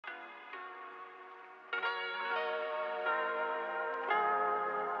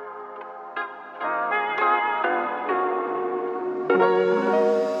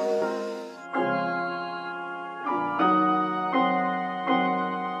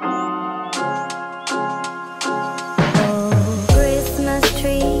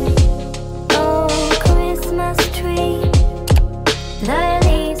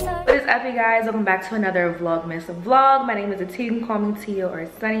up, you guys? Welcome back to another Vlogmas vlog. My name is Atia. You can call me Tia or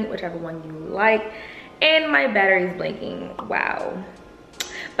Sunny, whichever one you like. And my battery's blinking. Wow.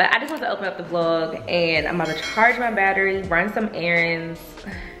 But I just want to open up the vlog and I'm about to charge my battery, run some errands.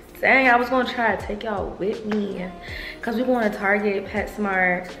 Dang, I was gonna try to take y'all with me because we're going to Target,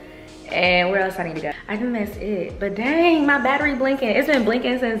 PetSmart, and where else I need to go? I think that's it. But dang, my battery blinking. It's been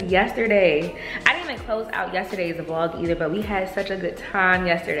blinking since yesterday. I didn't even close out yesterday's vlog either, but we had such a good time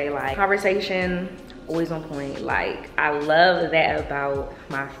yesterday. Like, conversation, always on point. Like, I love that about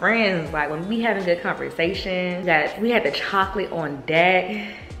my friends. Like, when we having good conversation, we had the chocolate on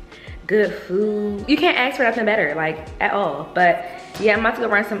deck, good food. You can't ask for nothing better, like, at all. But yeah, I'm about to go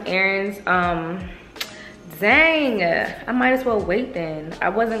run some errands. Dang, I might as well wait then. I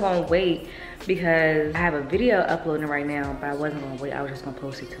wasn't gonna wait because I have a video uploading right now, but I wasn't gonna wait. I was just gonna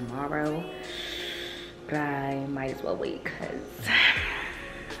post it tomorrow. But I might as well wait because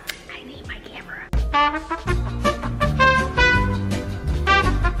I need my camera.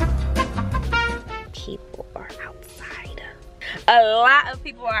 People are outside. A lot of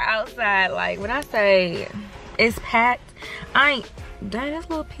people are outside. Like, when I say it's packed, dang, that's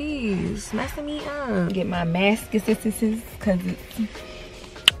little peas messing me up. Get my mask assistance because it's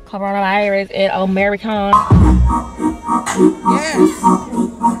coronavirus and Omicron. Yes.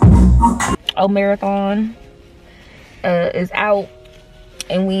 Omicron is out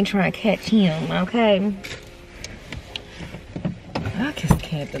and we ain't trying to catch him, okay? I just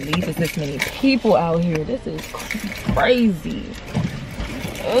can't believe there's this many people out here. This is crazy.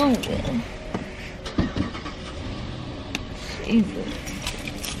 Oh. Jesus.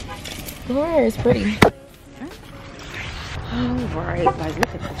 The hair is pretty. Alright, like,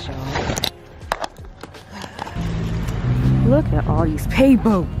 look at this, y'all. Look at all these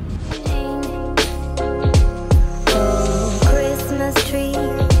people. Oh, Christmas tree.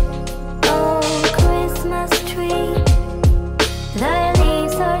 Oh, Christmas tree. The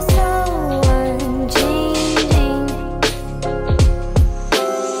leaves are so unchanging.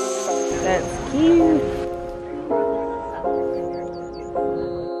 That's cute.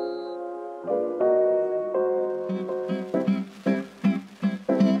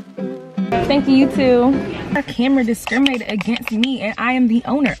 Thank you, you too. Our camera discriminated against me and I am the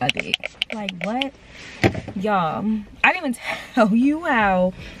owner of it. Like, what? Y'all, I didn't even tell you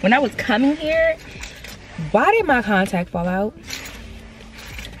how, when I was coming here, why did my contact fall out?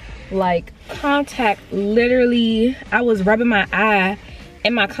 Like, contact literally, I was rubbing my eye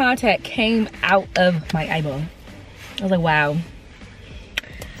and my contact came out of my eyeball. I was like, wow.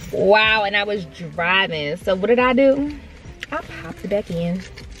 Wow, and I was driving. So what did I do? I popped it back in.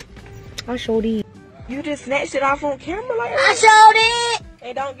 I showed it. You just snatched it off on camera like I showed it.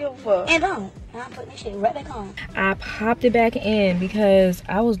 and don't give a fuck. And don't. I'm putting this shit right back on. I popped it back in because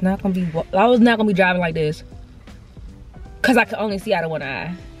I was not gonna be driving like this. Cause I could only see out of one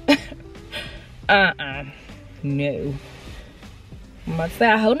eye. No. I'm about to say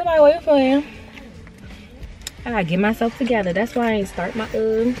I hope nobody waiting for him. I gotta get myself together. That's why I ain't start my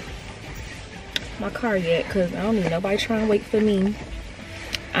car yet, cause I don't need nobody trying to wait for me.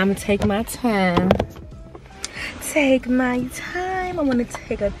 I'm gonna take my time. Take my time. I wanna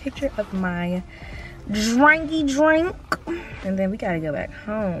take a picture of my drinky drink. And then we gotta go back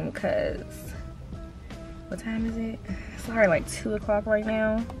home cause what time is it? It's already like 2 o'clock right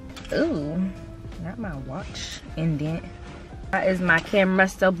now. Ooh, not my watch indent. Why is my camera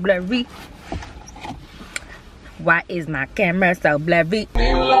so blurry? Why is my camera so blurry?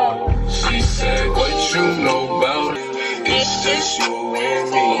 She said, what you know about it? It's just you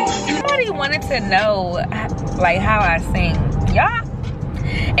and me. Everybody wanted to know like how I sing. Y'all,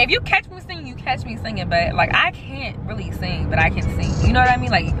 if you catch me singing, you catch me singing, but like I can't really sing, but I can sing. You know what I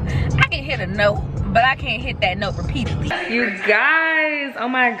mean? Like I can hit a note, but I can't hit that note repeatedly. You guys, oh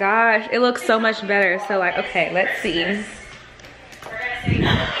my gosh, it looks so much better. So like, okay, let's see.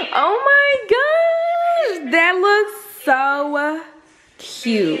 Oh my gosh, that looks so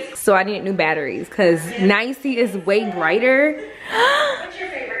cute. So I need new batteries because now you see it's way brighter. What's your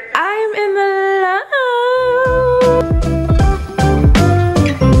favorite? I'm in the love.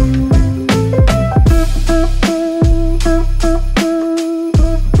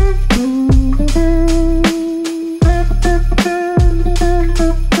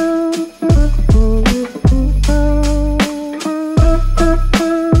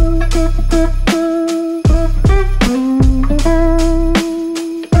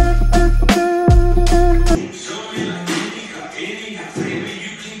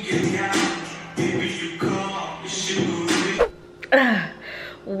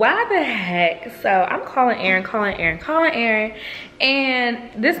 why the heck? So I'm calling Aaron,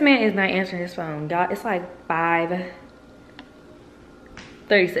 and this man is not answering his phone, y'all. It's like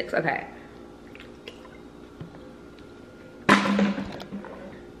 5:36. Okay.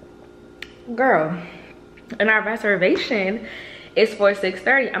 Girl, and our reservation is for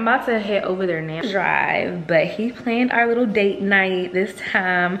 6:30. I'm about to head over there now. Drive, but he planned our little date night this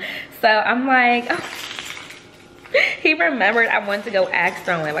time. So I'm like, oh. He remembered I wanted to go axe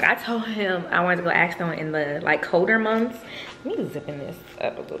throwing. Like I told him I wanted to go axe throwing in the like colder months. Let me zipping this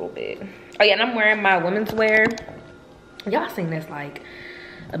up a little bit. Oh yeah, and I'm wearing my women's wear. Y'all seen this like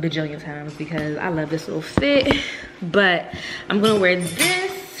a bajillion times because I love this little fit. But I'm gonna wear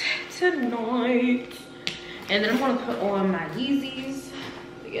this tonight. And then I'm gonna put on my Yeezys.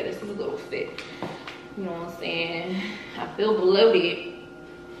 Yeah, this is a little fit. You know what I'm saying? I feel bloated.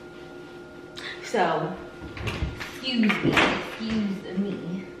 So, excuse me.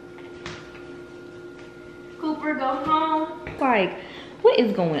 Cooper, go home. Like, what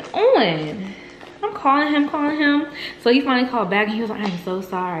is going on? I'm calling him. So he finally called back and he was like, I'm so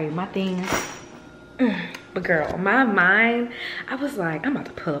sorry. My thing. But girl, my mind, I was like, I'm about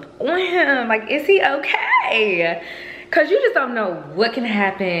to pull up on him. Like, is he okay? Cause you just don't know what can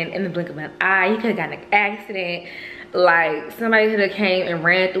happen in the blink of an eye. He could have gotten an accident. Like somebody could have came and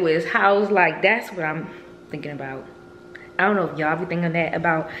ran through his house. Like that's what I'm thinking about. I don't know if y'all be thinking that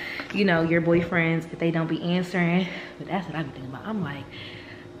about, you know, your boyfriends if they don't be answering. But that's what I be thinking about. I'm like,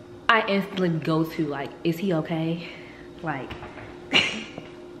 I instantly go to like, is he okay? Like,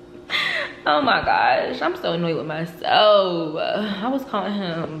 oh my gosh, I'm so annoyed with myself. I was calling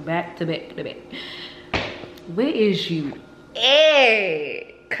him back to back. Where is you?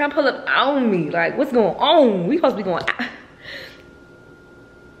 Hey, come pull up on me. Like, what's going on? We supposed to be going out.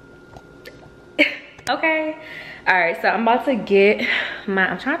 Okay. All right, so I'm about to get my,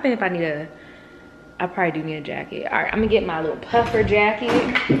 I'm trying to think if I need a, I probably do need a jacket. All right, I'm gonna get my little puffer jacket.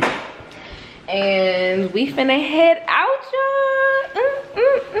 And we finna head out, y'all.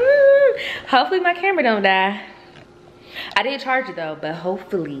 Hopefully my camera don't die. I did charge it though, but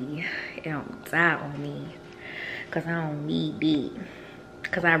hopefully it don't die on me. Cause I don't need it.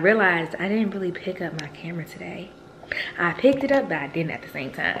 Cause I realized I didn't really pick up my camera today. I picked it up, but I didn't at the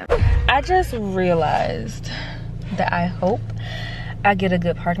same time. I just realized that I hope I get a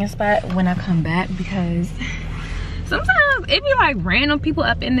good parking spot when I come back, because sometimes it be like random people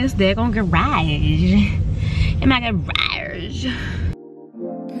up in this daggone garage. In my garage.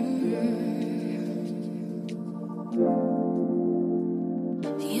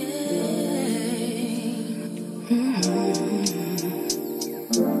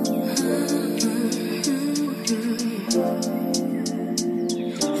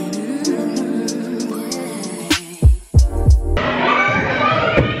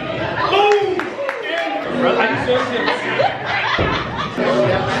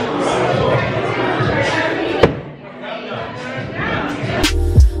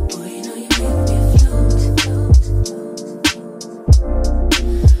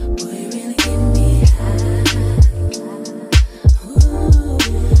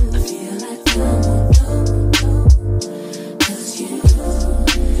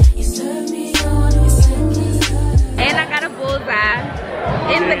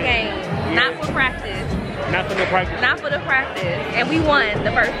 Not for the practice. And we won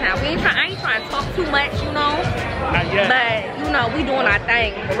the first time. I ain't trying to talk too much, you know. Not yet. But you know, we doing our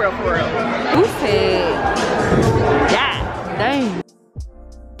thing for real, for real. Who said? God dang.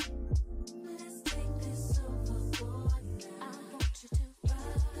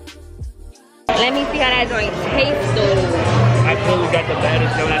 Let me see how that joint tastes though. I clearly got the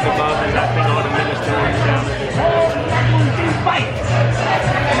baddest down at the bottom, and I think all the ministers down there.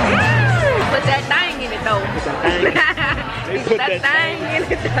 Put that thing in it though. Put that thing in it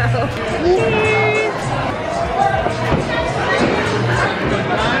though.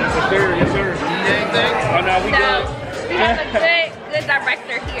 Yes, sir. Yes, sir. Oh no, we good. We have a good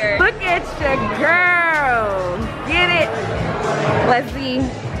director here. Look at your girl. Get it? Let's see.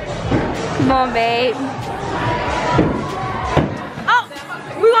 Come on, babe. Oh,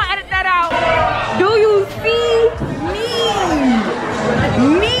 we gonna edit that out. Do you see me?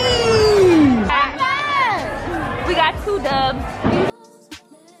 We got 2 dubs.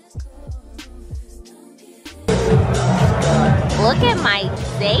 Look at my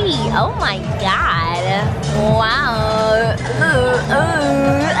day. Oh my god. Wow.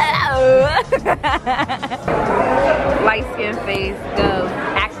 Light skin face, go.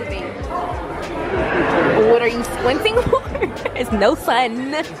 Activate. What are you squinting for? It's no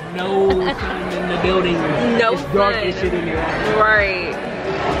sun. There's no sun in the building. No it's dark sun. as shit in here. Right.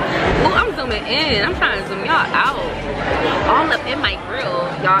 Oh, I'm zooming in. I'm trying to zoom y'all out. All up in my grill.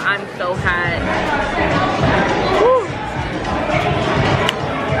 Y'all, I'm so hot. Woo.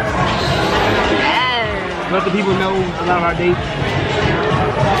 Yes. Let the people know about our date.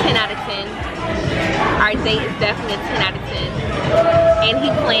 10 out of 10. Our date is definitely a 10 out of 10. And he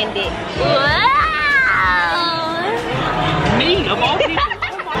planned it. Wow. Me, of all people.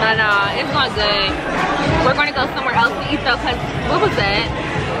 No, it's going good. We're going to go somewhere else to eat though, because what was that?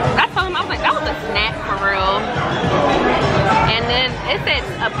 I told him, I was like, that was a snack for real. And then it said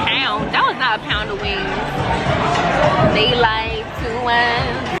a pound. That was not a pound of wings. They like to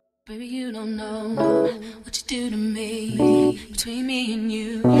Baby, you don't know what you do to me. Between me and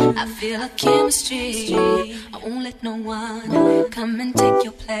you, I feel a chemistry. I won't let no one come and take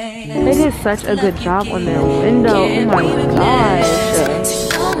your place. They did such a good job on their window. Oh my gosh.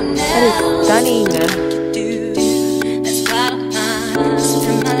 That is stunning. That's why I'm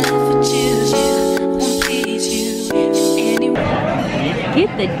spend my life with you. Won't please you anyway. Get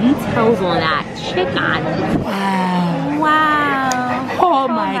the details on that chicken. Wow. Oh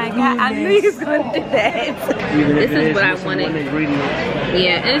my god, I knew you was gonna do that. This is what I wanted.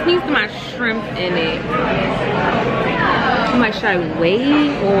 Yeah, and it needs my shrimp in it. How much should I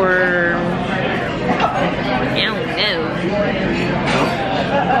wait or I don't know.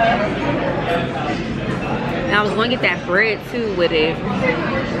 And I was gonna get that bread too with it.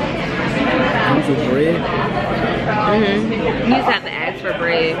 Bread? You just have to ask for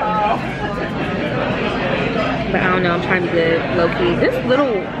bread. But I don't know, I'm trying to be good, low key. This little...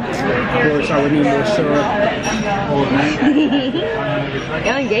 Or sorry, we need more syrup. It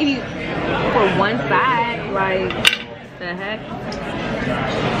only gave you for one side, like, the heck?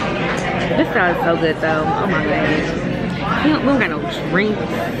 This sounds so good though, oh my goodness. We don't got no drinks.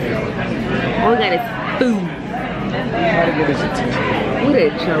 All we got is food. Where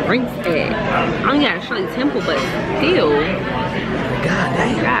the drinks at? I only got a Shirley Temple, but still. God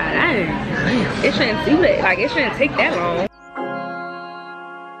dang. It shouldn't do that. Like, it shouldn't take that long.